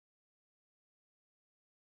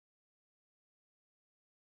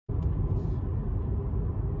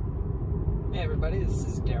Hey everybody, this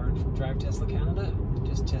is Darren from Drive Tesla Canada.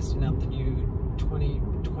 Just testing out the new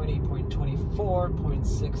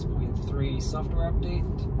 2020.24.6.3 software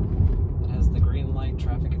update that has the green light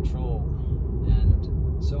traffic control.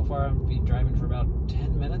 And so far I've been driving for about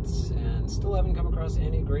 10 minutes and still haven't come across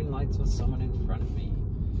any green lights with someone in front of me.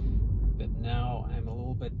 But now I'm a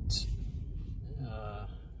little bit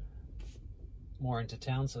more into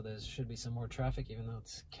town, so there should be some more traffic even though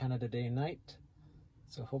it's Canada Day and night.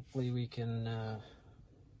 So hopefully we can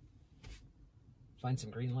find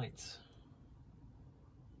some green lights.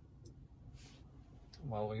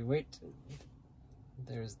 While we wait,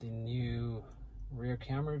 there's the new rear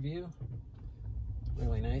camera view.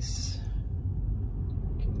 Really nice.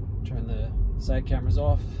 You can turn the side cameras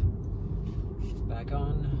off, back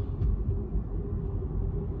on.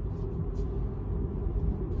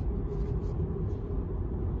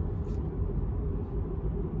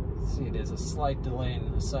 See, there's a slight delay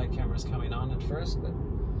in the side cameras coming on at first, but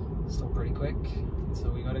still pretty quick. So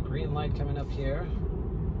we got a green light coming up here,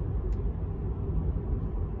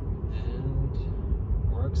 and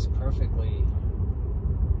works perfectly.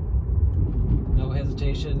 No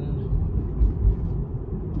hesitation.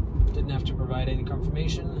 Didn't have to provide any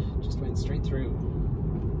confirmation. Just went straight through.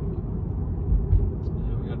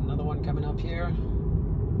 And we got another one coming up here.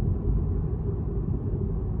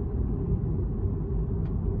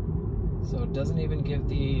 So it doesn't even give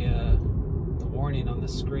the warning on the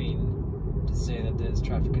screen to say that there's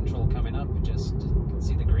traffic control coming up. You just can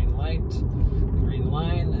see the green light, the green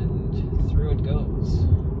line, and through it goes.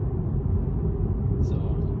 So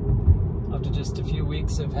after just a few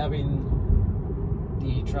weeks of having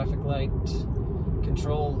the traffic light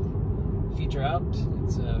control feature out,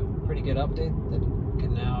 it's a pretty good update that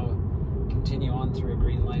can now continue on through a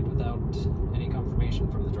green light without any confirmation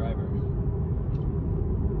from the driver.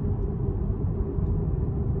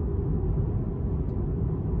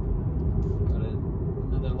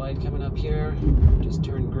 Light coming up here, just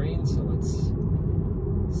turned green, so let's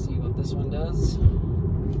see what this one does.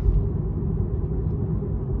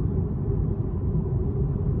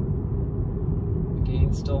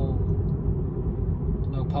 Again, still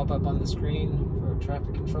no pop-up on the screen for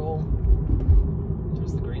traffic control.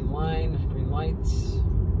 There's the green line, green lights,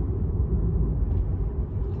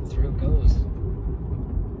 and through it goes.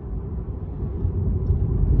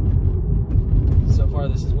 So far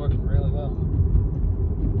this is working really well.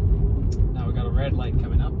 Now we got a red light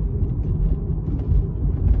coming up,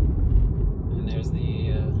 and there's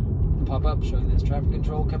the pop-up showing there's traffic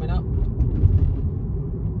control coming up,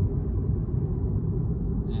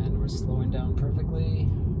 and we're slowing down perfectly.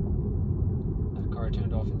 That car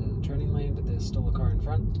turned off into the turning lane, but there's still a car in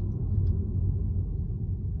front,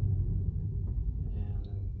 and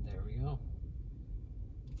there we go.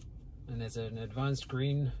 And there's an advanced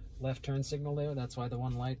green left turn signal there. That's why the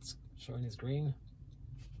one light's showing is green.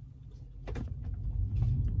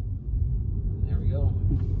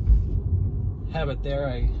 Have it there,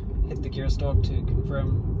 I hit the gear stalk to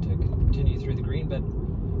confirm to continue through the green, but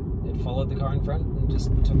it followed the car in front and just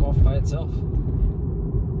took off by itself.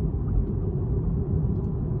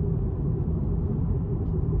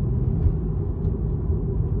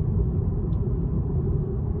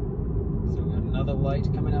 So we got another light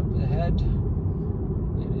coming up ahead.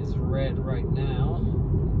 It is red right now.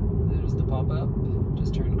 There's the pop-up,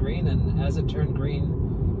 just turned green, and as it turned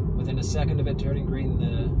green, within a second of it turning green,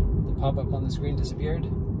 the pop-up on the screen disappeared. Oh,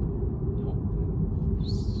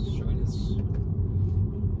 showing is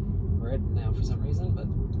red now for some reason, but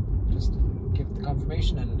just give it the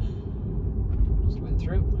confirmation and just went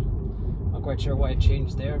through. Not quite sure why it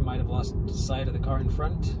changed there. Might have lost sight of the car in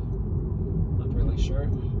front. Not really sure.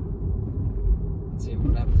 Let's see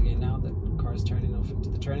what happens again now. The car's turning off into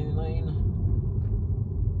the turning lane,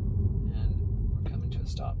 and we're coming to a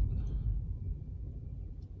stop.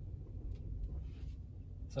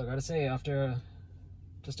 So I gotta say, after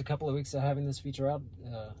just a couple of weeks of having this feature out,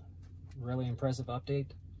 really impressive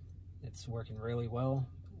update. It's working really well.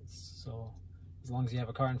 So as long as you have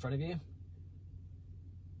a car in front of you.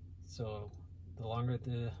 So the longer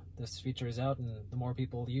this feature is out and the more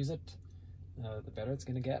people use it, the better it's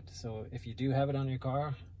gonna get. So if you do have it on your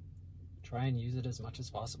car, try and use it as much as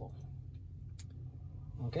possible.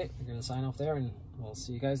 Okay, we're gonna sign off there and we'll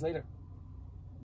see you guys later.